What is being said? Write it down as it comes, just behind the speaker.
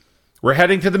We're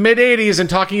heading to the mid-'80s and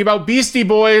talking about Beastie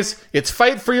Boys. It's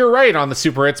Fight for Your Right on the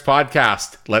Super Hits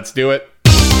podcast. Let's do it.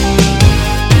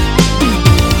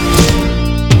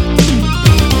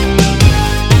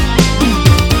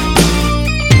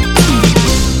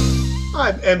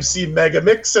 I'm MC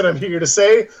Megamix, and I'm here to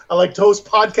say I like to host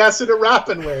podcasts in a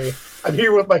rapping way. I'm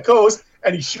here with my co-host,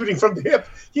 and he's shooting from the hip.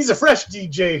 He's a fresh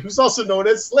DJ who's also known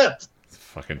as Slip.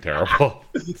 Fucking terrible.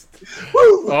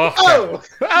 Woo! Oh!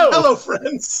 Hello,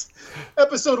 friends.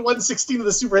 Episode 116 of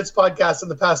the Super Hits podcast. In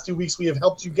the past 2 weeks, we have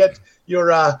helped you get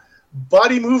your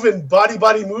body moving, body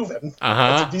moving.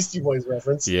 That's a Beastie Boys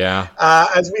reference. Yeah.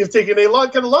 As we have taken a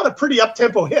lot of pretty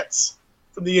up-tempo hits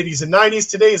from the 80s and 90s.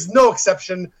 Today is no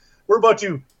exception. We're about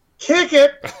to kick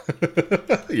it.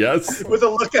 Yes. With a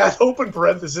look at, open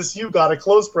parenthesis, you got it,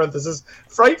 close parenthesis,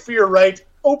 Fight for Your Right,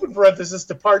 open parenthesis,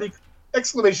 to party,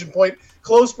 exclamation point,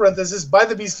 close parenthesis, by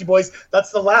the Beastie Boys.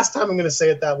 That's the last time I'm going to say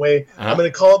it that way. I'm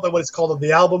going to call it by what it's called on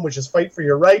the album, which is Fight for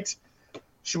Your Right.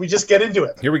 Should we just get into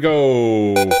it? Here we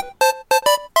go.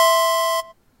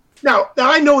 Now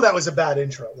I know that was a bad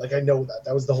intro. Like, I know that.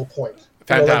 That was the whole point.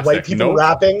 Fantastic. You know, like white people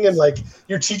rapping, and like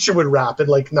your teacher would rap in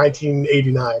like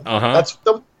 1989.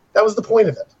 That was the point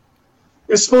of it.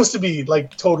 It was supposed to be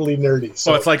like totally nerdy.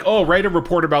 So it's like, write a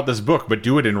report about this book, but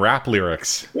do it in rap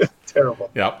lyrics.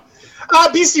 Terrible. Yep.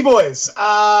 Beastie Boys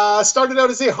started out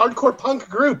as a hardcore punk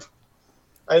group.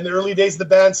 In the early days, the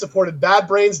band supported Bad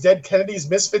Brains, Dead Kennedys,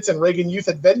 Misfits, and Reagan Youth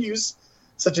at venues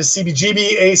such as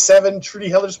CBGB, A7, Trudy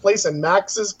Heller's Place, and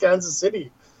Max's Kansas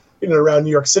City, in and around New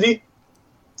York City.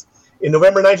 In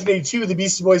November 1982, the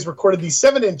Beastie Boys recorded the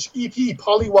 7-inch EP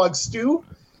Pollywog Stew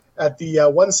at the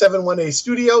 171A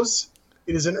Studios.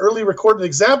 It is an early recorded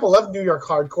example of New York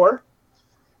hardcore.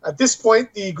 At this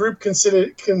point, the group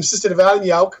consisted of Adam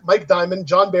Yauch, Mike Diamond,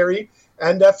 John Barry,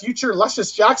 and future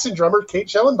Luscious Jackson drummer Kate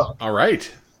Schellenbach. All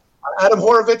right. Adam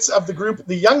Horovitz of the group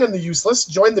The Young and the Useless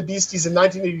joined the Beasties in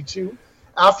 1982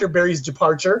 after Barry's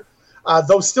departure.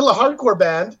 Though still a hardcore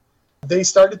band, they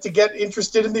started to get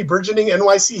interested in the burgeoning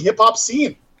NYC hip-hop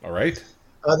scene. All right.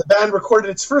 The band recorded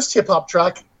its first hip-hop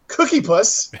track, Cookie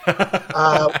Puss,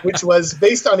 which was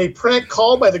based on a prank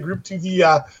call by the group to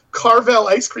the Carvel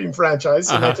ice cream franchise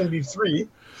in 1983.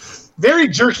 Very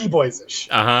Jerky Boys-ish.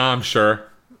 I'm sure.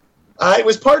 It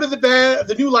was part of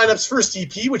the new lineup's first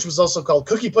EP, which was also called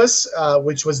Cookie Puss,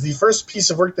 which was the first piece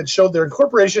of work that showed their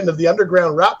incorporation of the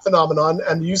underground rap phenomenon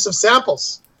and the use of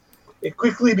samples. It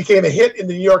quickly became a hit in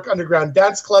the New York underground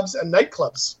dance clubs and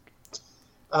nightclubs.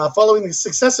 Following the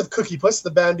success of Cookie Puss,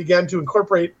 the band began to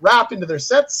incorporate rap into their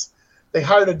sets. They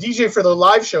hired a DJ for their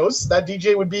live shows. That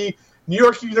DJ would be New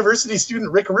York University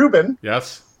student Rick Rubin,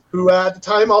 yes, who at the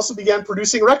time also began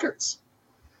producing records.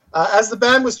 As the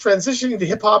band was transitioning to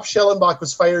hip-hop, Schellenbach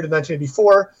was fired in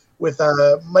 1984, with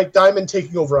Mike Diamond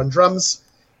taking over on drums.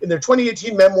 In their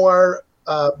 2018 memoir,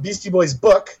 Beastie Boys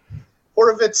Book,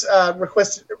 Horovitz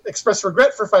expressed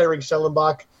regret for firing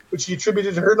Schellenbach, which he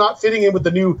attributed to her not fitting in with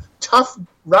the new tough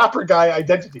rapper guy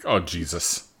identity. Oh,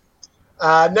 Jesus.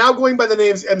 Now going by the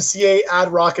names MCA, Ad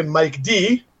Rock, and Mike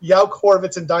D, Yauch,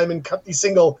 Horovitz, and Diamond cut the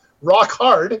single Rock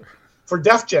Hard for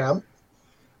Def Jam.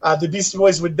 The Beastie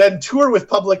Boys would then tour with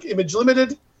Public Image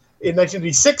Limited in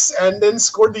 1986 and then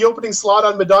scored the opening slot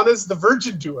on Madonna's The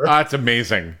Virgin Tour. That's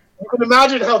amazing. You can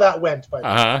imagine how that went.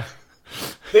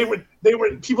 They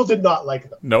were people did not like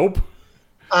them. Nope.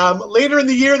 Later in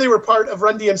the year, they were part of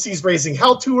Run DMC's Raising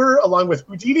Hell tour, along with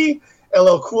Houdini,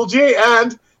 LL Cool J,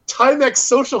 and Timex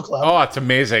Social Club. Oh, it's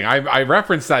amazing. I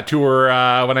referenced that tour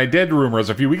when I did Rumors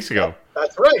a few weeks ago.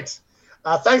 That's right.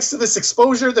 Thanks to this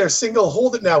exposure, their single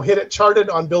Hold It Now hit it charted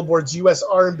on Billboard's U.S.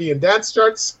 R&B and dance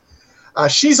charts.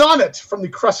 She's On It from the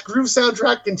Crush Groove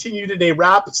soundtrack continued in a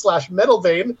rap/metal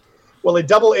vein, while a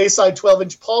double A-side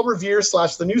 12-inch Paul Revere /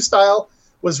 The New Style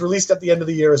was released at the end of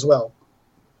the year as well.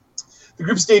 The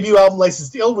group's debut album,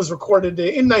 Licensed Ill, was recorded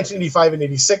in 1985 and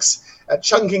 86 at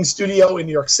Chung King Studio in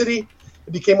New York City.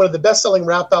 It became one of the best-selling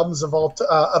rap albums of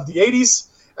the 80s,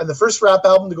 and the first rap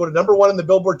album to go to number 1 in the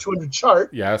Billboard 200 chart,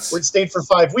 yes, where it stayed for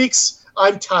 5 weeks.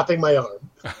 I'm tapping my arm.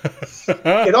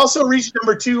 It also reached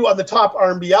number 2 on the top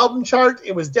R&B album chart.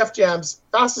 It was Def Jam's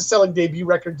fastest-selling debut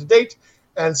record to date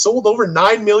and sold over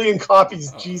 9 million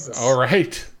copies. Jesus. All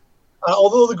right.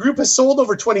 Although the group has sold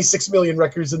over 26 million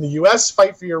records in the U.S.,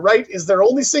 Fight for Your Right is their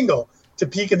only single to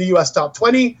peak in the U.S. top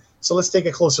 20. So let's take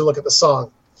a closer look at the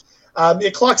song.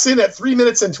 It clocks in at 3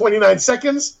 minutes and 29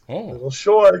 seconds. Oh. A little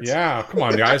short. Yeah, come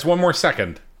on, guys. One more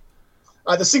second.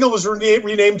 The single was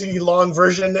renamed to the long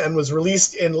version and was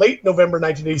released in late November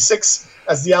 1986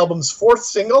 as the album's 4th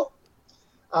single.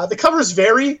 The covers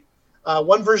vary.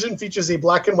 One version features a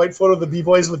black and white photo of the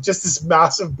B-Boys with just this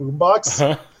massive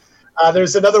boombox.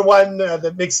 There's another one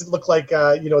that makes it look like,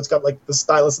 it's got like the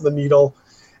stylus and the needle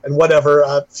and whatever.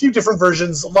 A few different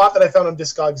versions. A lot that I found on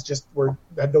Discogs just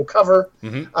had no cover.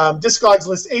 Discogs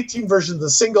list 18 versions of the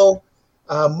single.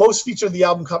 Most feature the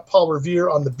album Paul Revere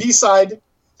on the B-side.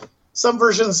 Some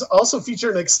versions also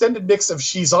feature an extended mix of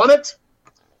She's On It.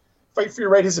 Fight for Your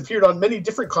Right has appeared on many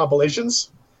different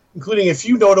compilations, including a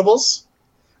few notables.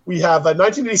 We have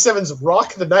 1987's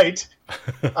Rock the Night,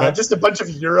 just a bunch of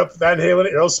Europe, Van Halen,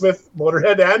 Aerosmith,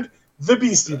 Motorhead, and the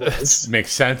Beastie Boys.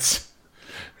 Makes sense.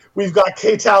 We've got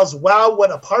K-Tal's Wow, What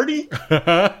a Party.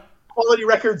 Quality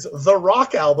Records' The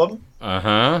Rock album.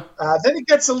 Then it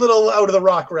gets a little out of the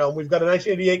rock realm. We've got a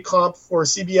 1988 comp for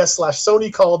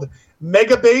CBS/Sony called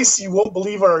Mega Bass, You Won't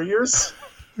Believe Our Ears.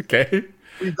 Okay.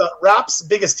 We've got Rap's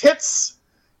Biggest Hits,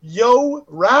 Yo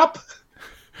Rap,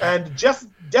 and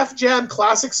Def Jam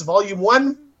Classics Volume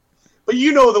 1. But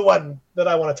you know the one that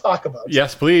I want to talk about.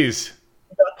 Yes, please.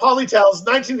 We've got Polytel's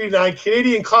 1989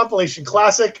 Canadian compilation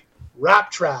classic,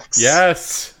 Rap Tracks.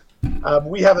 Yes.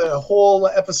 We have a whole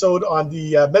episode on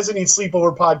the Mezzanine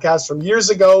Sleepover podcast from years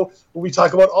ago where we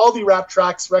talk about all the Rap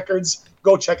Tracks records.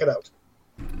 Go check it out.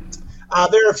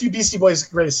 There are a few Beastie Boys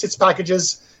greatest hits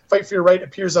packages. Fight for Your Right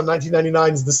appears on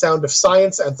 1999's The Sound of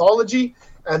Science anthology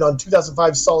and on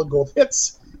 2005's Solid Gold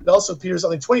Hits. It also appears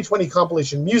on the 2020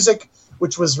 compilation Music,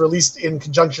 which was released in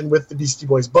conjunction with the Beastie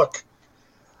Boys book.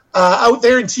 Out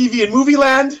there in TV and movie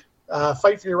land,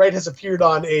 Fight for Your Right has appeared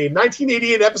on a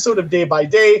 1988 episode of Day by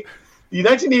Day, the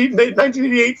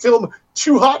 1988 film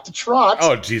Too Hot to Trot.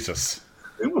 Oh, Jesus.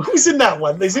 Who's in that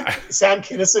one? Is it Sam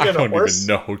Kinison and a horse? I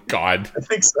don't even know. God. I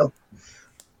think so.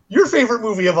 Your favorite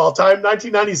movie of all time,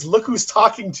 1990's Look Who's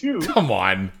Talking To. Come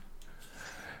on.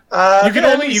 You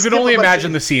can only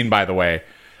imagine the scene, by the way.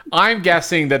 I'm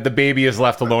guessing that the baby is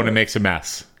left alone and makes a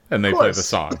mess, and they play the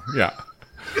song. Yeah.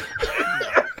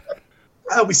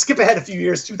 We skip ahead a few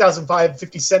years. 2005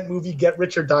 50 Cent movie Get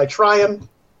Rich or Die Tryin'.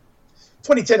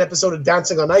 2010 episode of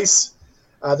Dancing on Ice.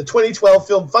 The 2012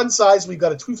 film Fun Size. We've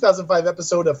got a 2005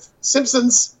 episode of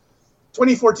Simpsons.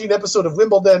 2014 episode of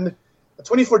Wimbledon. A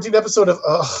 2014 episode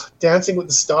of Dancing with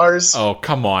the Stars. Oh,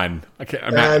 come on. Okay,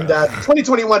 and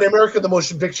 2021 America the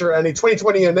Motion Picture, and a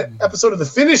 2020 episode of the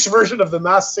Finnish version of The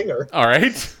Masked Singer. All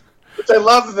right. Which I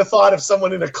love the thought of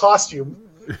someone in a costume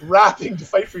rapping to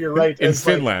Fight for Your Right. In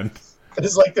Finland. It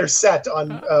is like they're set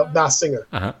on Masked Singer.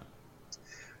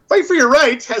 Fight for Your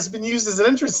Right has been used as an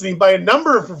entrance theme by a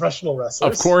number of professional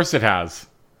wrestlers. Of course it has.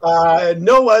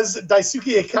 Noah's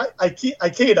Daisuke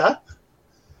Ikeda.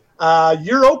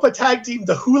 Europa tag team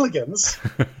The Hooligans,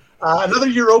 another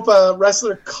Europa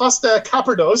wrestler Costa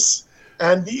Capardos,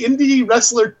 and the indie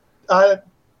wrestler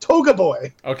Toga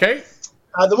Boy. Okay.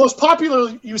 The most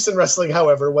popular use in wrestling,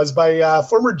 however, was by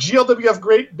former GLWF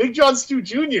great Big John Stu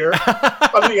Jr.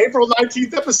 on the April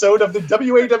 19th episode of the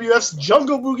WAWF's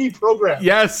Jungle Boogie program.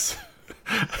 Yes.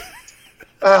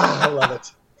 I love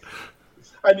it.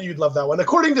 I knew you'd love that one.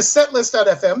 According to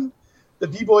Setlist.fm, the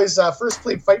B-Boys first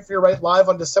played Fight for Your Right live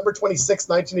on December 26,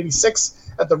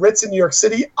 1986 at the Ritz in New York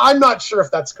City. I'm not sure if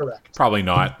that's correct. Probably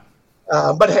not.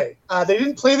 But hey, they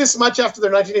didn't play this much after their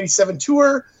 1987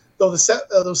 tour, though the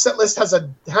set list has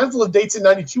a handful of dates in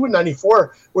 92 and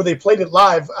 94 where they played it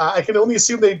live. I can only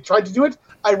assume they tried to do it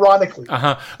ironically.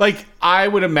 Like, I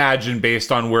would imagine,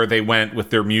 based on where they went with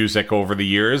their music over the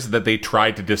years, that they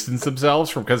tried to distance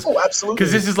themselves from... absolutely.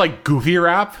 Because this is like goofy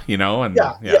rap, you know? And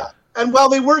Yeah. And while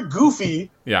they were goofy,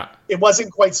 yeah, it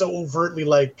wasn't quite so overtly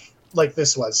like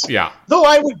this was. Yeah. Though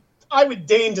I would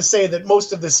deign to say that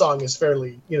most of this song is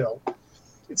fairly,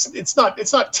 it's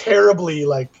not terribly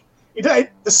like the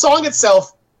song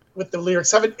itself with the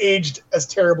lyrics haven't aged as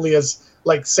terribly as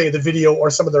like say the video or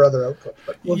some of their other output.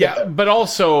 But we'll get there. But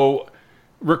also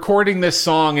recording this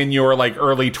song in your like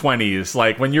early 20s,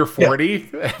 like when you're 40,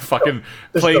 fucking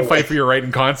playing Fight for Your Right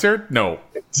in concert, no.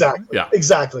 Exactly. Yeah.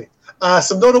 Exactly.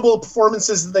 Some notable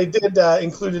performances that they did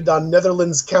included on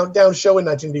Netherlands Countdown Show in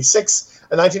 1986,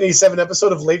 a 1987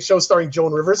 episode of Late Show starring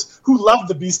Joan Rivers, who loved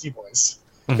the Beastie Boys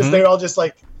because they all just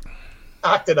like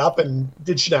acted up and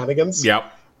did shenanigans.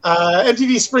 Yep.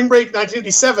 MTV Spring Break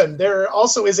 1987. There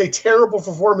also is a terrible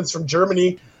performance from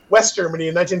Germany, West Germany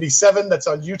in 1987 that's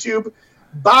on YouTube.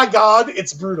 By God,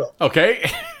 it's brutal. Okay.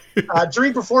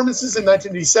 During performances in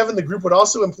 1987, the group would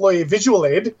also employ a visual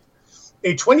aid.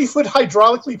 a 20-foot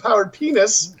hydraulically powered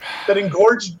penis that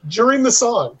engorged during the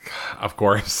song. Of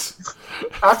course.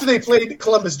 After they played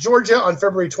Columbus, Georgia on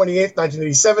February 28th,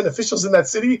 1987, officials in that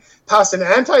city passed an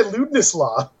anti-lewdness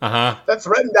law that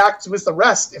threatened acts with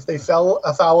arrest if they fell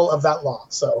afoul of that law.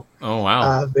 So, oh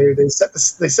wow, they set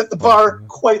the bar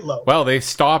quite low. Well, they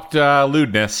stopped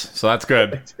lewdness, so that's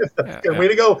good. That's good. Way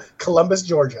to go, Columbus,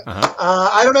 Georgia.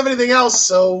 I don't have anything else,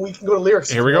 so we can go to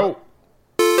lyrics. Here we go.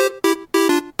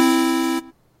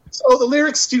 So the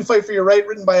lyrics to Fight for Your Right,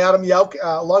 written by Adam Yauch,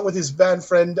 along with his band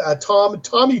friend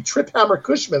Tommy Triphammer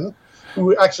Cushman,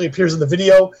 who actually appears in the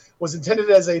video, was intended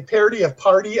as a parody of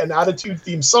party and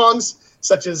attitude-themed songs,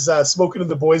 such as Smoking in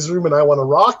the Boys' Room and I Want to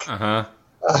Rock.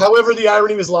 However, the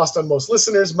irony was lost on most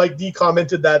listeners. Mike D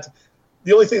commented that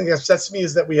the only thing that upsets me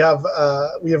is that we have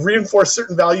reinforced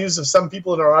certain values of some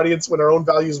people in our audience when our own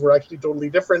values were actually totally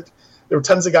different. There were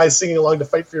tons of guys singing along to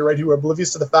Fight for Your Right who were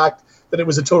oblivious to the fact that it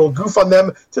was a total goof on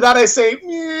them. To that I say,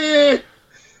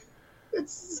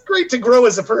 it's great to grow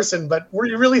as a person, but were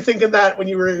you really thinking that when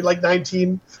you were like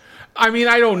 19? I mean,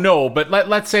 I don't know, but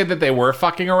let's say that they were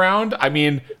fucking around. I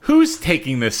mean, who's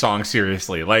taking this song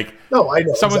seriously? Like, no, I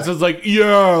know. Someone says like,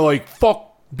 yeah, like,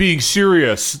 fuck being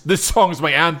serious. This song's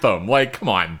my anthem. Like, come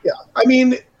on. Yeah, I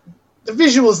mean, the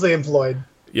visuals they employed.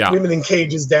 Yeah. Women in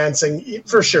cages dancing,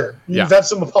 for sure. You've had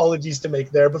some apologies to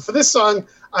make there. But for this song,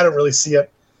 I don't really see it.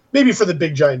 Maybe for the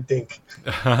big giant dink.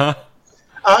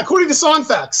 According to Song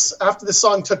Facts, after the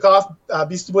song took off,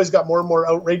 Beastie Boys got more and more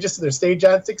outrageous in their stage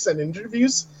antics and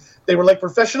interviews. They were like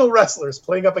professional wrestlers,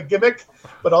 playing up a gimmick,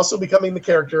 but also becoming the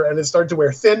character, and it started to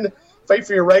wear thin. Fight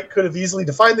for Your Right could have easily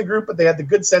defined the group, but they had the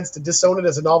good sense to disown it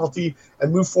as a novelty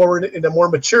and move forward in a more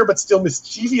mature but still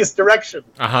mischievous direction.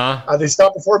 They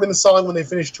stopped performing the song when they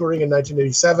finished touring in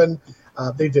 1987.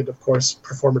 They did, of course,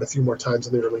 perform it a few more times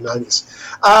in the early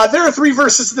 90s. There are 3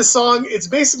 verses to this song. It's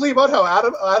basically about how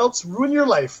adults ruin your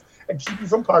life and keep you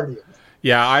from partying.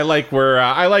 Yeah, I like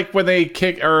when they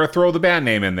kick or throw the band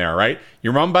name in there, right?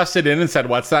 Your mom busted in and said,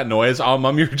 "What's that noise?" "Oh,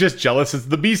 Mom, you're just jealous. It's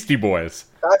the Beastie Boys."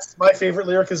 That's my favorite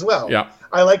lyric as well. Yeah.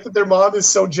 I like that their mom is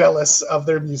so jealous of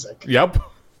their music. Yep.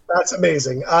 That's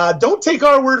amazing. Don't take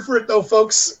our word for it, though,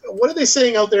 folks. What are they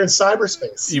saying out there in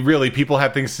cyberspace? People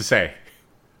have things to say.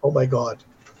 Oh, my God.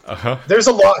 There's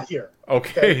a lot here.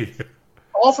 Okay.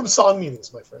 All from song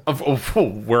meanings, my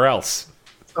friend. Where else?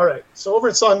 All right. So over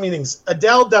at Song Meanings,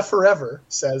 Adele Da Forever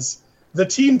says, "The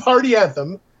teen party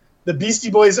anthem, the Beastie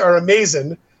Boys are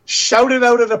amazing. Shout it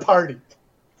out at a party."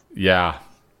 Yeah.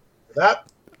 That.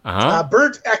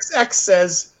 Bert XX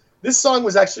says, "This song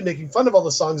was actually making fun of all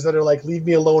the songs that are like, leave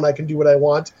me alone, I can do what I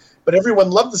want. But everyone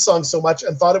loved the song so much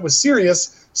and thought it was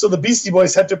serious, so the Beastie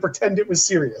Boys had to pretend it was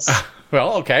serious."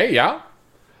 Well, okay, yeah.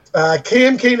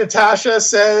 KMK Natasha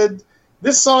said,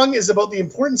 "This song is about the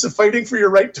importance of fighting for your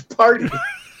right to party.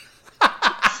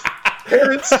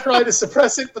 Parents try to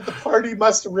suppress it, but the party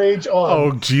must rage on."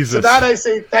 Oh, Jesus. So that I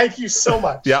say thank you so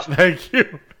much. Yeah, thank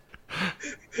you.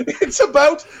 It's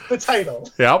about the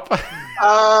title. Yep.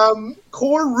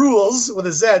 Core Rules with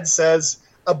a Z says,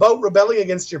 "About rebelling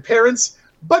against your parents,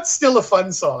 but still a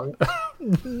fun song."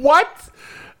 What?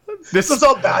 This is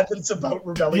all bad, but it's about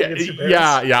rebelling against your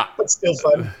parents. Yeah. But still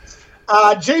fun.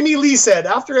 Jamie Lee said,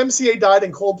 after MCA died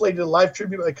and Coldplay did a live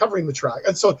tribute by covering the track.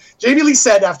 And so Jamie Lee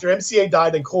said after MCA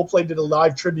died and Coldplay did a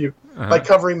live tribute by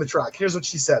covering the track. Here's what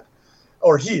she said.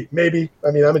 Or he, maybe.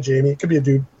 I mean, I'm a Jamie. It could be a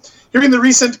dude. "Hearing the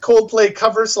recent Coldplay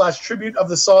cover/tribute of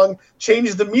the song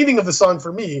changed the meaning of the song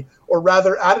for me, or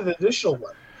rather added an additional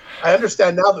one. I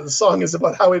understand now that the song is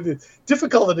about how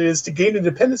difficult it is to gain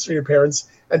independence from your parents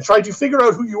and try to figure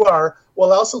out who you are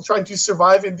while also trying to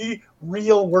survive in the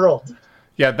real world."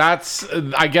 Yeah,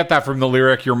 I get that from the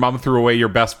lyric, "Your mom threw away your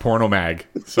best porno mag."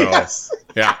 So, yes.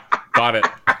 Yeah, got it.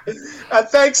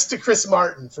 Thanks to Chris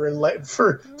Martin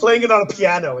for playing it on a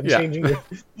piano and changing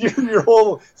your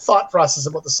whole thought process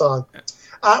about the song.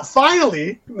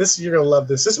 Finally, you're going to love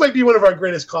this. This might be one of our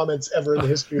greatest comments ever in the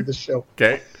history of this show.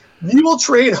 Okay. Mule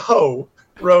Train Ho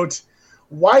wrote,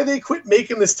 "Why they quit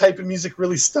making this type of music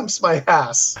really stumps my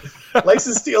ass.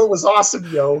 License to Ill was awesome,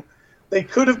 yo. They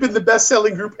could have been the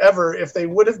best-selling group ever if they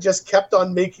would have just kept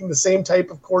on making the same type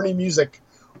of corny music.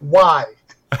 Why?"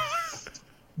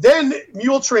 Then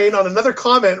Mule Train, on another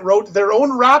comment, wrote their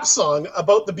own rap song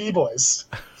about the B-Boys.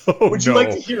 Would you like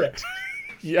to hear it?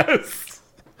 Yes.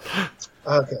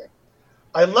 Okay.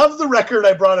 "I love the record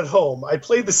I brought it home. I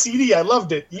played the CD. I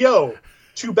loved it. Yo,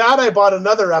 too bad I bought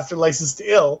another after License to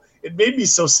Ill. It made me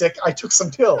so sick, I took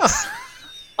some pills.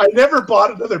 I never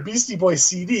bought another Beastie Boys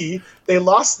CD. They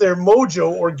lost their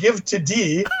mojo or give to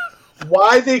D.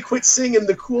 Why they quit singing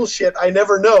the cool shit, I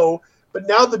never know. But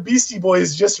now the Beastie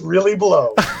Boys just really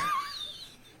blow."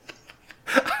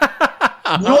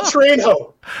 Mule Train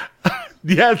Ho.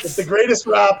 Yes. It's the greatest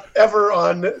rap ever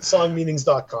on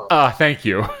songmeanings.com. Thank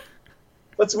you.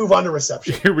 Let's move on to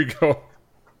reception. Here we go.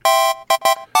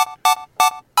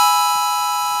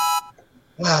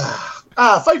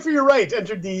 Fight for Your Right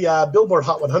entered the Billboard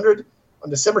Hot 100 on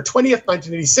December 20th,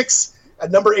 1986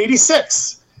 at number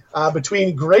 86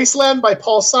 between Graceland by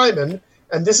Paul Simon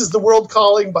and This Is the World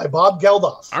Calling by Bob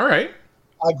Geldof. All right.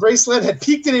 Graceland had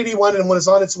peaked in 81 and was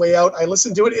on its way out. I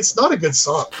listened to it. It's not a good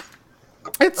song.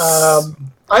 It's.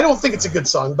 I don't think it's a good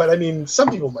song, but I mean, some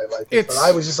people might like it. But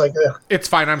I was just like, ugh. It's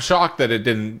fine. I'm shocked that it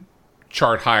didn't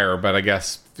chart higher, but I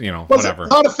guess, whatever.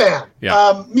 Not a fan.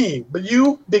 Yeah. Me, but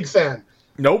you, big fan.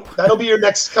 Nope. That'll be your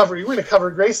next cover. You're going to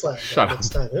cover Graceland. Shut up. Next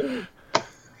time.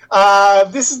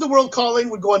 This Is the World Calling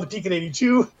would go on to peak in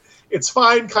 82. It's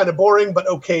fine, kind of boring, but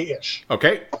okay-ish.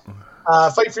 Okay.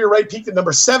 Fight for Your Right peaked at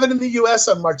number 7 in the U.S.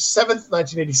 on March 7th,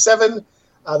 1987.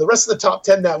 The rest of the top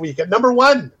 10 that week. At number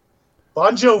 1,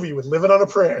 Bon Jovi with Living on a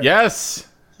Prayer. Yes.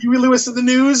 Huey Lewis in the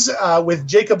News with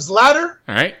Jacob's Ladder.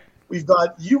 All right. We've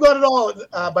got You Got It All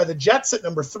by the Jets at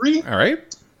number 3. All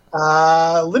right.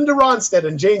 Linda Ronstadt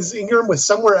and James Ingram with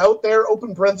Somewhere Out There,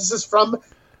 open parenthesis, from,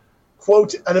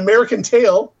 quote, An American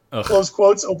Tale, close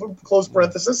quotes, open close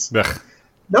parenthesis. Ugh.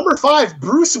 Number 5,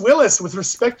 Bruce Willis with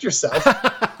Respect Yourself.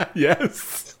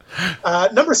 Yes.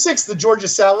 Number 6, The Georgia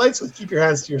Satellites with Keep Your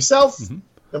Hands to Yourself. Mm-hmm.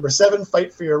 Number 7,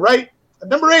 Fight for Your Right. And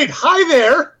number 8, Hi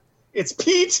There, it's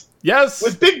Pete. Yes.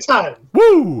 With Big Time.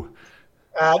 Woo.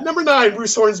 Number 9,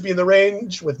 Bruce Hornsby in the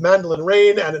Range with Mandolin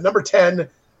Rain. And at number 10,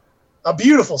 a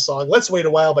beautiful song, Let's Wait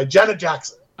a While by Janet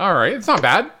Jackson. All right, it's not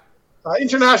bad.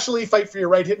 Internationally, Fight for Your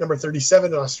Right hit number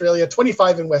 37 in Australia,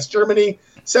 25 in West Germany,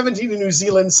 17 in New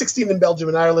Zealand, 16 in Belgium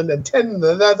and Ireland, and 10 in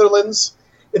the Netherlands.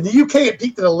 In the UK, it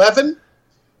peaked at 11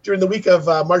 during the week of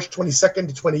March 22nd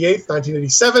to 28th,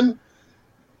 1987.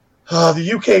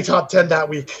 The UK top 10 that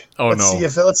week. Oh,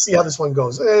 let's see how this one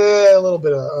goes. A little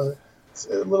bit of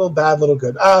a little bad, little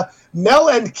good. Mel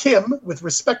and Kim with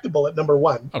Respectable at number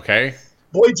 1. Okay.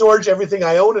 Boy George, Everything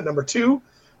I Own at number 2.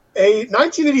 A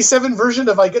 1987 version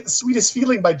of I Get the Sweetest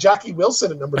Feeling by Jackie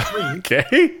Wilson at number 3.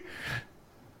 Okay.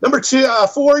 Number 4,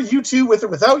 U2 With or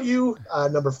Without You.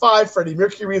 Number 5, Freddie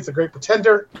Mercury with The Great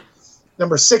Pretender.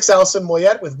 Number 6, Alison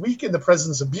Moyet with Weak in the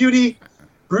Presence of Beauty.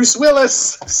 Bruce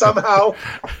Willis, somehow.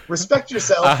 Respect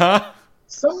Yourself. Uh-huh.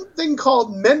 Something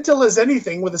called Mental as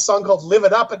Anything with a song called Live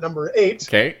It Up at number 8.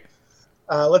 Okay.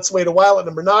 Let's Wait a While at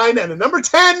number 9. And at number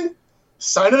 10,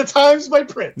 Sign of the Times by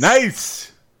Prince. Nice.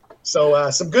 So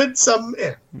some good, some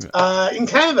eh. In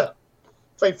Canada,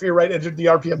 Fight for Your Right entered the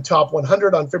RPM Top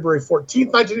 100 on February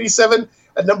 14th, 1987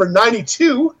 at number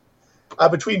 92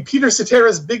 between Peter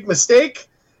Cetera's Big Mistake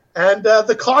and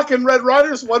the Cock and Red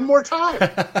Riders One More Time.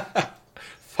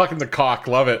 Fucking the Cock.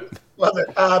 Love it. Love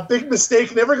it. Big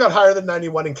Mistake never got higher than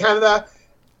 91 in Canada.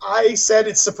 I said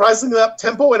it's surprisingly up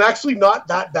tempo and actually not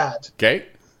that bad. Okay.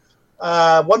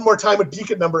 One More Time would peak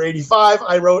at number 85.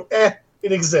 I wrote, it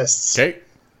exists. Okay.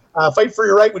 Fight for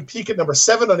Your Right would peak at number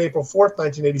 7 on April 4th,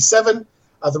 1987.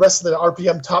 The rest of the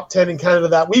RPM top 10 in Canada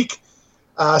that week.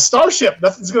 Starship,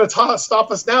 Nothing's Going to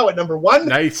Stop Us Now at number 1.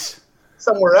 Nice.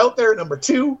 Somewhere Out There at number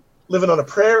 2. Living on a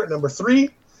Prayer at number 3.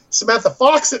 Samantha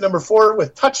Fox at number 4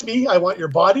 with Touch Me, I Want Your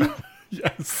Body.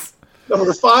 Yes.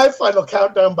 Number 5, Final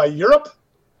Countdown by Europe.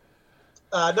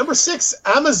 Number 6,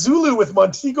 Amazulu with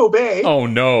Montego Bay. Oh,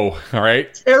 no. All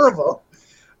right. Terrible.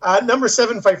 Number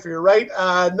 7, Fight for Your Right.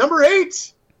 Number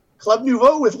 8, Club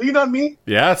Nouveau with Lean on Me.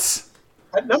 Yes.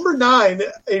 At number 9,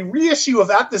 a reissue of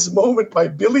At This Moment by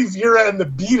Billy Vera and the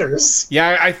Beaters.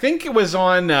 Yeah, I think it was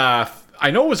on,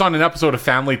 I know it was on an episode of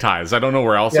Family Ties. I don't know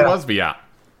where else it was, but yeah.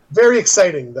 Very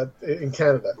exciting that in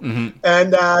Canada. Mm-hmm.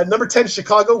 And number 10,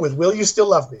 Chicago with Will You Still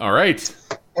Love Me. All right.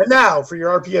 And now for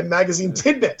your RPM magazine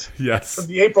tidbit. Yes. From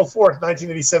the April 4th,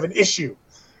 1987 issue.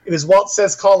 In his Walt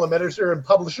Says column, editor and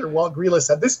publisher Walt Grealis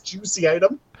had this juicy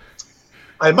item.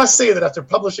 I must say that after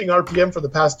publishing RPM for the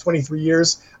past 23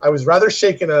 years, I was rather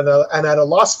shaken and at a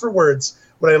loss for words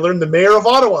when I learned the mayor of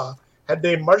Ottawa had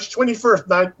named March 21st,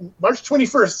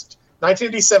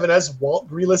 1987 as Walt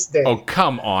Grealis Day. Oh,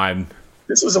 come on.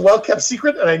 This was a well-kept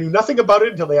secret, and I knew nothing about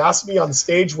it until they asked me on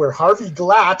stage where Harvey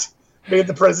Glatt made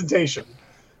the presentation.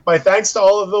 My thanks to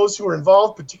all of those who were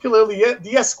involved, particularly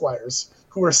the Esquires,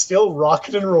 who are still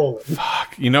rocking and rolling.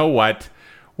 Fuck. You know what?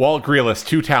 Walt Grealis,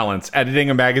 2 talents, editing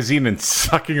a magazine and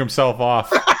sucking himself off.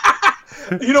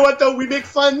 You know what, though? We make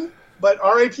fun, but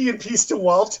R.I.P. and peace to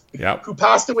Walt, who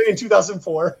passed away in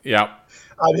 2004. Yep.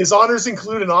 His honors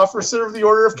include an Officer of the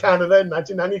Order of Canada in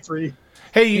 1993.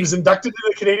 Hey, he was inducted into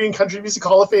the Canadian Country Music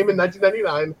Hall of Fame in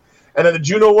 1999. And at the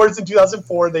Juno Awards in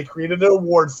 2004, they created an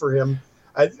award for him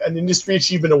an industry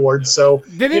achievement award. So,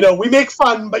 we make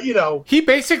fun, but, He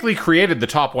basically created the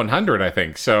top 100, I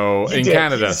think,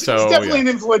 Canada. He's definitely an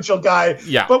influential guy,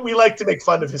 but we like to make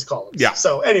fun of his columns. Yeah.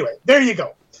 So, anyway, there you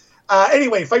go.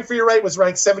 Fight for Your Right was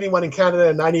ranked 71 in Canada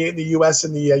and 98 in the U.S.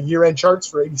 in the year-end charts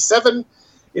for 87.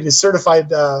 It is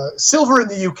certified silver in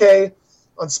the UK.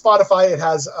 On Spotify, it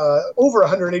has over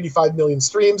 185 million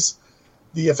streams.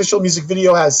 The official music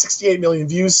video has 68 million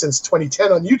views since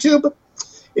 2010 on YouTube.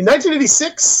 In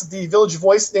 1986, the Village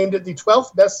Voice named it the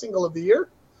 12th best single of the year.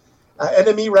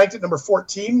 NME ranked it number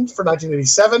 14 for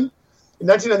 1987. In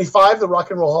 1995, the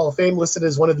Rock and Roll Hall of Fame listed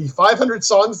as one of the 500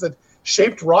 songs that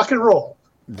shaped rock and roll.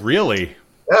 Really?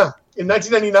 Yeah. In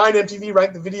 1999, MTV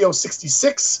ranked the video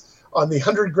 66 on the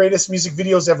 100 greatest music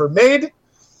videos ever made.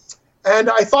 And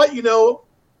I thought,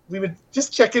 we would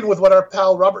just check in with what our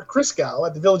pal Robert Christgau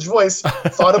at the Village Voice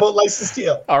thought about License to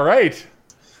Ill. All right.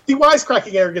 The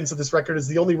wisecracking arrogance of this record is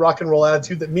the only rock and roll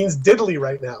attitude that means diddly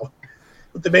right now.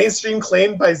 With the mainstream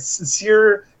claimed by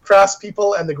sincere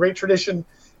craftspeople and the great tradition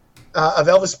of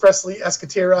Elvis Presley,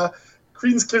 Escatera,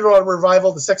 Creedence Clearwater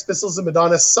Revival, the Sex Pistols, and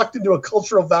Madonna sucked into a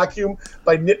cultural vacuum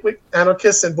by nitwit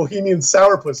anarchists and bohemian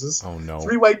sourpusses. Oh, no.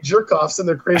 3 white jerk-offs and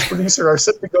their crazed producer are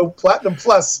set to go platinum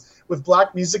plus with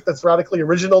black music that's radically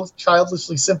original,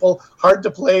 childishly simple, hard to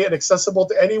play, and accessible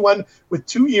to anyone with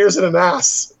 2 ears and an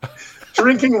ass.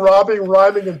 Drinking, robbing,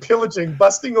 rhyming, and pillaging,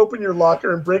 busting open your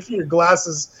locker and breaking your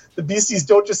glasses. The Beasties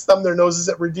don't just thumb their noses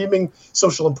at redeeming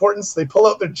social importance. They pull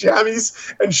out their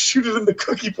jammies and shoot it in the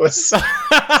cookie puss.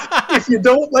 If you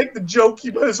don't like the joke,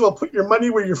 you might as well put your money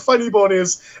where your funny bone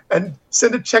is and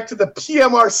send a check to the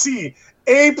PMRC.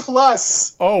 A+.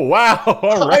 Oh, wow.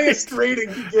 All right. Highest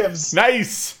rating he gives.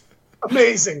 Nice.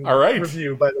 Amazing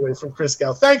review, by the way, from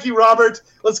Christgau. Thank you, Robert.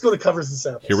 Let's go to covers and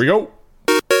samples. Here we go.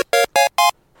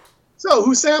 So,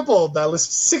 who sampled?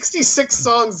 List 66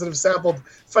 songs that have sampled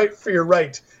Fight for Your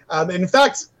Right. In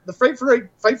fact, the Fight for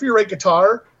Your Right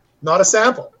guitar, not a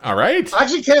sample. All right. I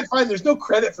actually can't find, there's no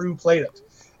credit for who played it.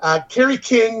 Kerry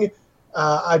King,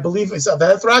 I believe, is of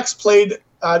Anthrax, played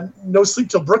No Sleep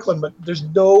Till Brooklyn, but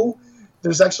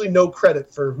there's actually no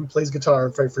credit for who plays guitar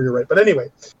in Fight for Your Right. But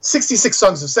anyway, 66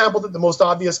 songs have sampled it. The most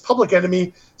obvious, Public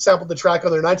Enemy, sampled the track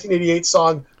on their 1988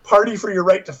 song, Party for Your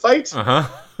Right to Fight. Uh-huh.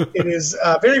 It is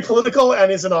very political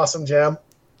and is an awesome jam.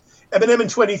 Eminem in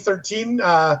 2013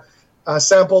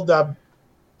 sampled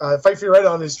Fight for Your Right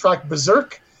on his track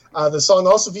Berserk. The song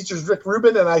also features Rick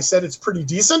Rubin, and I said it's pretty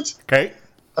decent. Okay.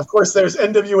 Of course, there's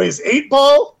NWA's 8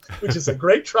 Ball, which is a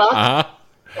great track. Uh-huh.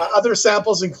 Other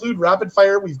samples include Rapid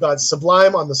Fire. We've got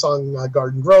Sublime on the song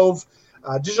Garden Grove,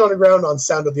 Digital Underground on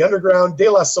Sound of the Underground, De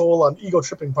La Soul on Ego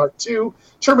Tripping Part 2,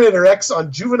 Terminator X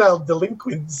on Juvenile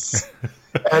Delinquents,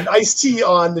 and Ice-T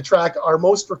on the track Our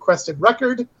Most Requested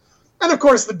Record, and of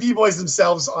course the B-Boys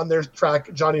themselves on their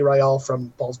track Johnny Ryall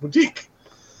from Paul's Boutique.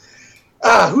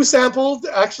 Who sampled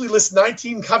actually lists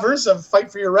 19 covers of Fight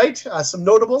for Your Right, some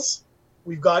notables.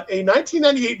 We've got a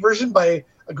 1998 version by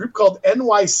a group called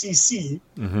NYCC,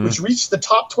 which reached the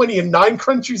top 20 in 9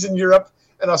 countries in Europe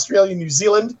and Australia and New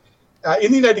Zealand.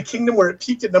 In the United Kingdom, where it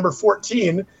peaked at number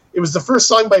 14, it was the first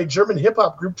song by a German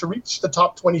hip-hop group to reach the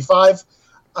top 25.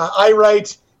 I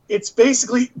write, it's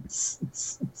basically...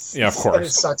 Yeah, of course. And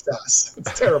it sucks ass.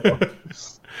 It's terrible.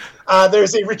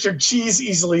 There's a Richard Cheese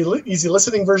easy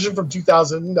listening version from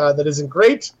 2000 that isn't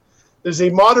great. There's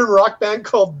a modern rock band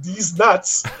called These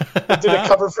Nuts that did a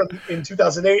cover from in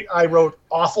 2008. I wrote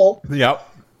awful. Yep.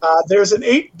 There's an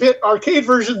 8-bit arcade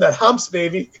version that humps,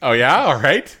 baby. Oh, yeah? All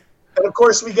right. And, of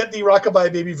course, we get the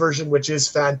Rockabye Baby version, which is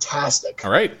fantastic.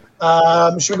 All right.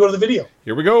 Should we go to the video?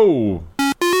 Here we go.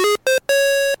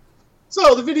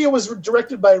 So the video was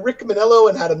directed by Rick Manello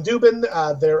and Adam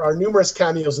Dubin. There are numerous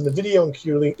cameos in the video,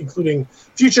 including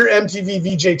future MTV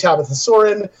VJ Tabitha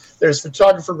Soren. There's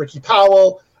photographer Ricky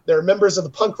Powell. There are members of the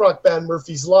punk rock band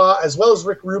Murphy's Law, as well as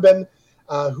Rick Rubin,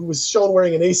 who was shown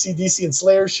wearing an AC/DC and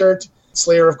Slayer shirt.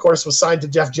 Slayer, of course, was signed to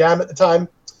Def Jam at the time.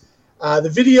 The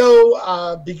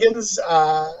video begins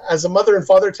as a mother and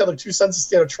father tell their 2 sons to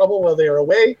stay out of trouble while they are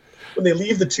away. When they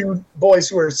leave, the 2 boys,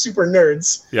 who are super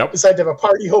nerds, decide to have a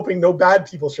party, hoping no bad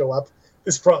people show up.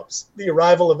 This prompts the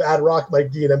arrival of Ad Rock,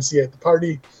 Mike D, and MCA at the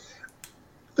party.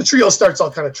 The trio starts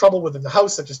all kind of trouble within the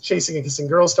house, such as chasing and kissing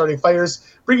girls, starting fires,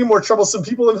 bringing more troublesome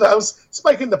people into the house,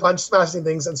 spiking the punch, smashing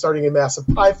things, and starting a massive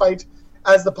pie fight.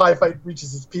 As the pie fight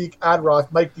reaches its peak, Ad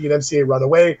Rock, Mike D, and MCA run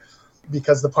away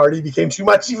because the party became too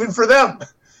much even for them.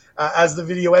 As the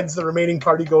video ends, the remaining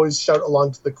partygoers shout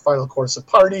along to the final chorus of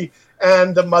Party,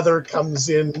 and the mother comes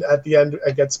in at the end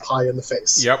and gets pie in the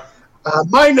face. Yep.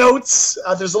 My notes,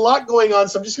 there's a lot going on,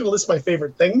 so I'm just going to list my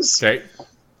favorite things. Okay.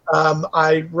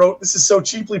 I wrote, this is so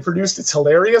cheaply produced, it's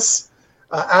hilarious.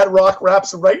 Ad Rock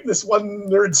raps right in this one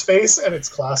nerd's face, and it's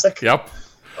classic. Yep.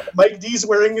 Mike D's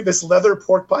wearing this leather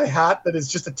pork pie hat that is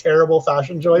just a terrible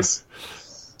fashion choice.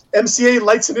 MCA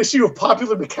lights an issue of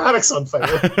Popular Mechanics on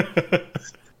fire.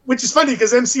 Which is funny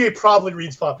because MCA probably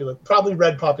read Popular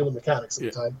Mechanics at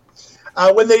the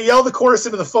time. When they yell the chorus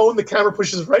into the phone, the camera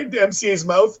pushes right into MCA's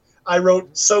mouth. I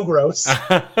wrote, so gross.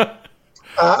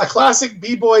 A classic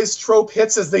B-Boys trope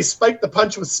hits as they spike the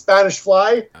punch with Spanish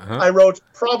Fly. I wrote,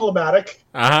 problematic.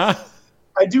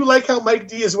 I do like how Mike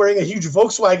D is wearing a huge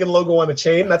Volkswagen logo on a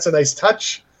chain. That's a nice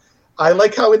touch. I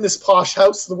like how in this posh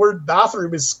house, the word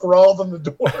bathroom is scrawled on the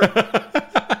door.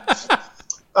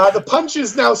 The punch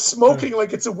is now smoking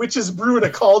like it's a witch's brew in a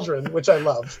cauldron, which I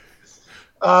love.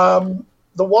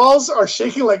 The walls are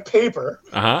shaking like paper.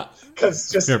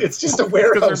 Because it's just a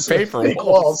warehouse of fake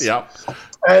walls. Yep.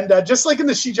 And just like in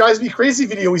the She Drives Me Crazy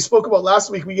video we spoke about last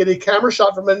week, we get a camera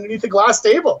shot from underneath a glass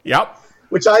table. Yep.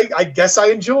 Which I guess I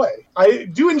enjoy. I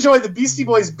do enjoy the Beastie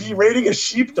Boys berating a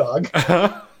sheepdog,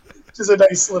 which is a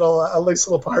nice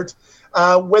little part.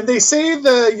 When they say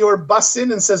your busts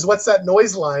in and says, "What's that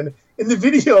noise?" line in the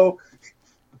video,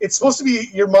 it's supposed to be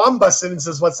your mom busts in and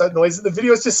says, "What's that noise?" In the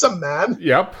video, it's just some man.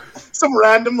 Yep. Some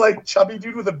random chubby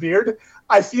dude with a beard.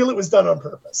 I feel it was done on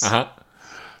purpose.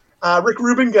 Rick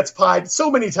Rubin gets pied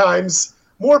so many times.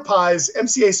 More pies.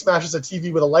 MCA smashes a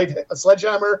TV with a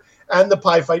sledgehammer, and the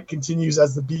pie fight continues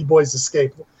as the B-Boys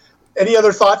escape. Any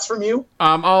other thoughts from you?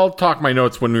 I'll talk my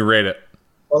notes when we rate it.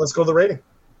 Well, let's go to the rating.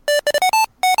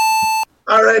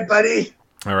 All right, buddy.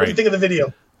 All right. What do you think of the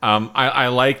video? I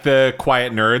like the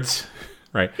quiet nerds.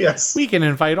 Right. Yes. We can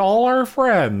invite all our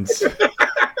friends.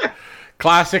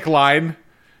 Classic line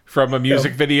from a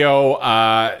music video.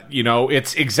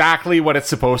 It's exactly what it's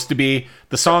supposed to be.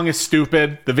 The song is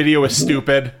stupid. The video is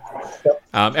stupid.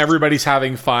 Everybody's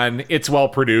having fun. It's well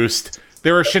produced.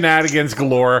 There are shenanigans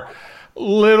galore.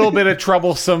 Little bit of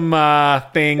troublesome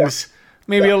things.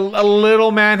 Maybe a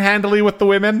little manhandly with the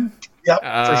women.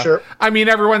 Yeah, for sure. I mean,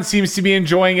 everyone seems to be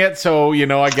enjoying it, so,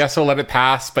 I guess I'll let it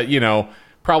pass. But,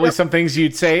 probably some things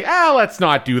you'd say, let's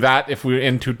not do that if we're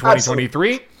into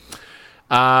 2023.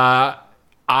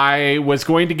 I was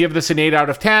going to give this an 8 out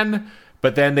of 10,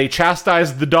 but then they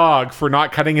chastised the dog for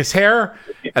not cutting his hair,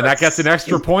 and that gets an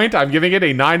extra point. I'm giving it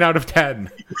a 9 out of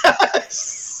 10.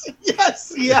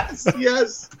 Yes.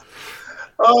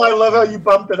 Oh, I love how you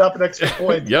bumped it up an extra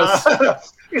point. Yes.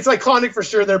 It's iconic for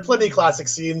sure. There are plenty of classic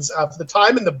scenes. For the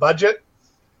time and the budget,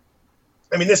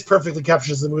 I mean, this perfectly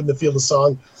captures the mood and the feel of the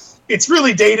song. It's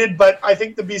really dated, but I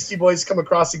think the Beastie Boys come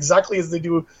across exactly as they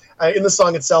do in the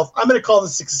song itself. I'm going to call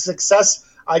this a success.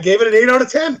 I gave it an 8 out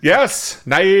of 10. Yes.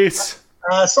 Nice.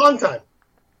 Song time.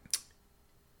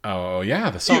 Oh,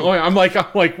 yeah, the song. Oh, I'm like,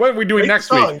 what are we doing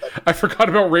next week? I forgot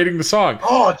about rating the song.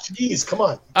 Oh, jeez, come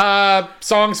on.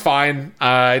 Song's fine.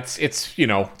 It's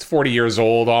 40 years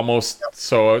old almost,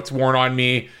 so it's worn on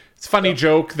me. It's a funny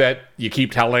joke that you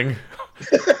keep telling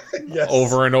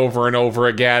over and over and over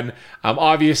again.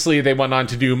 Obviously, they went on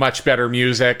to do much better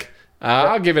music.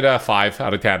 I'll give it a 5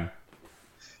 out of 10.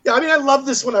 Yeah, I mean, I loved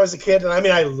this when I was a kid, and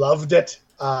I loved it.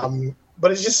 But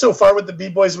it's just so far what the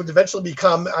B-Boys would eventually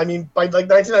become. I mean, by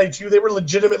 1992, they were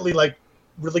legitimately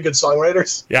really good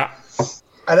songwriters. Yeah.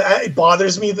 And it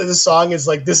bothers me that this song is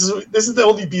this is the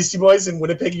only Beastie Boys in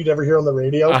Winnipeg you'd ever hear on the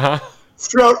radio.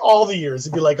 Throughout all the years,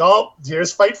 it'd be like, oh,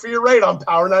 here's Fight for Your Right on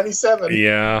Power 97.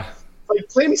 Yeah.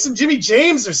 Play me some Jimmy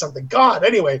James or something. God,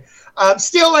 anyway.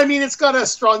 Still, I mean, it's got a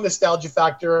strong nostalgia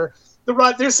factor.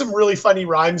 There's some really funny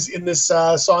rhymes in this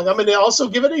song. I'm going to also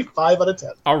give it a 5 out of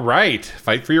 10. All right.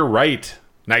 Fight for Your Right.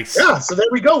 Nice. Yeah, so there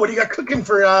we go. What do you got cooking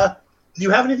for... do you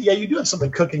have anything? Yeah, you do have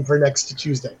something cooking for next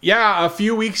Tuesday. Yeah, a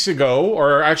few weeks ago,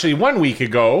 or actually 1 week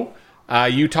ago,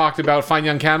 you talked about Fine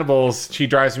Young Cannibals, She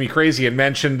Drives Me Crazy, and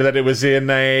mentioned that it was in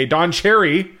a Don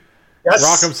Cherry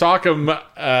Rock'em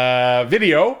Sock'em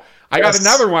video. I got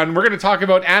another one. We're going to talk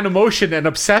about Animotion and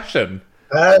Obsession.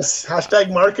 Yes,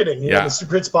 #marketing. The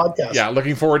Super Hits podcast. Yeah,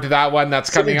 looking forward to that one. That's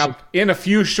coming up in a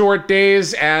few short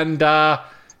days, and that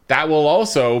will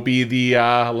also be the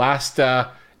last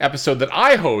episode that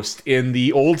I host in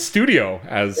the old studio.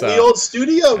 The old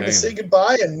studio to say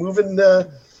goodbye and moving.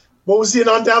 What was the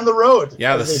on down the road?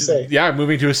 Yeah,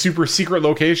 moving to a super secret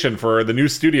location for the new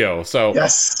studio. So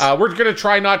we're going to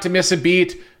try not to miss a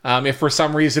beat. If for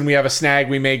some reason we have a snag,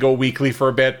 we may go weekly for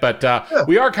a bit. But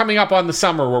we are coming up on the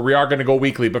summer where we are going to go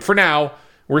weekly. But for now,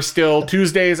 we're still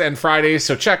Tuesdays and Fridays.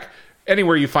 So check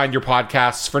anywhere you find your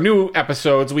podcasts for new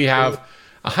episodes. We have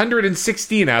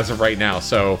 116 as of right now.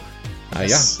 So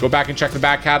Yes. Go back and check the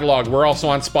back catalog. We're also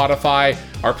on Spotify.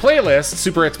 Our playlist,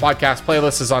 Super Hits Podcast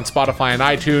playlist, is on Spotify and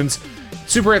iTunes.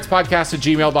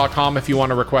 superhitspodcast@gmail.com if you want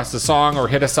to request a song, or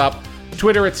hit us up.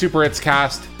 Twitter at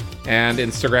SuperHitsCast and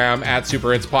Instagram at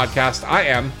SuperHitsPodcast. I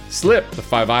am Slip, the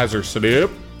Five Eyes are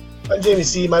Sloop. I'm Jamie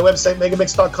C. My website,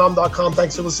 megamix.com.com.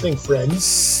 Thanks for listening, friends.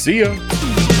 See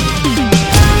ya.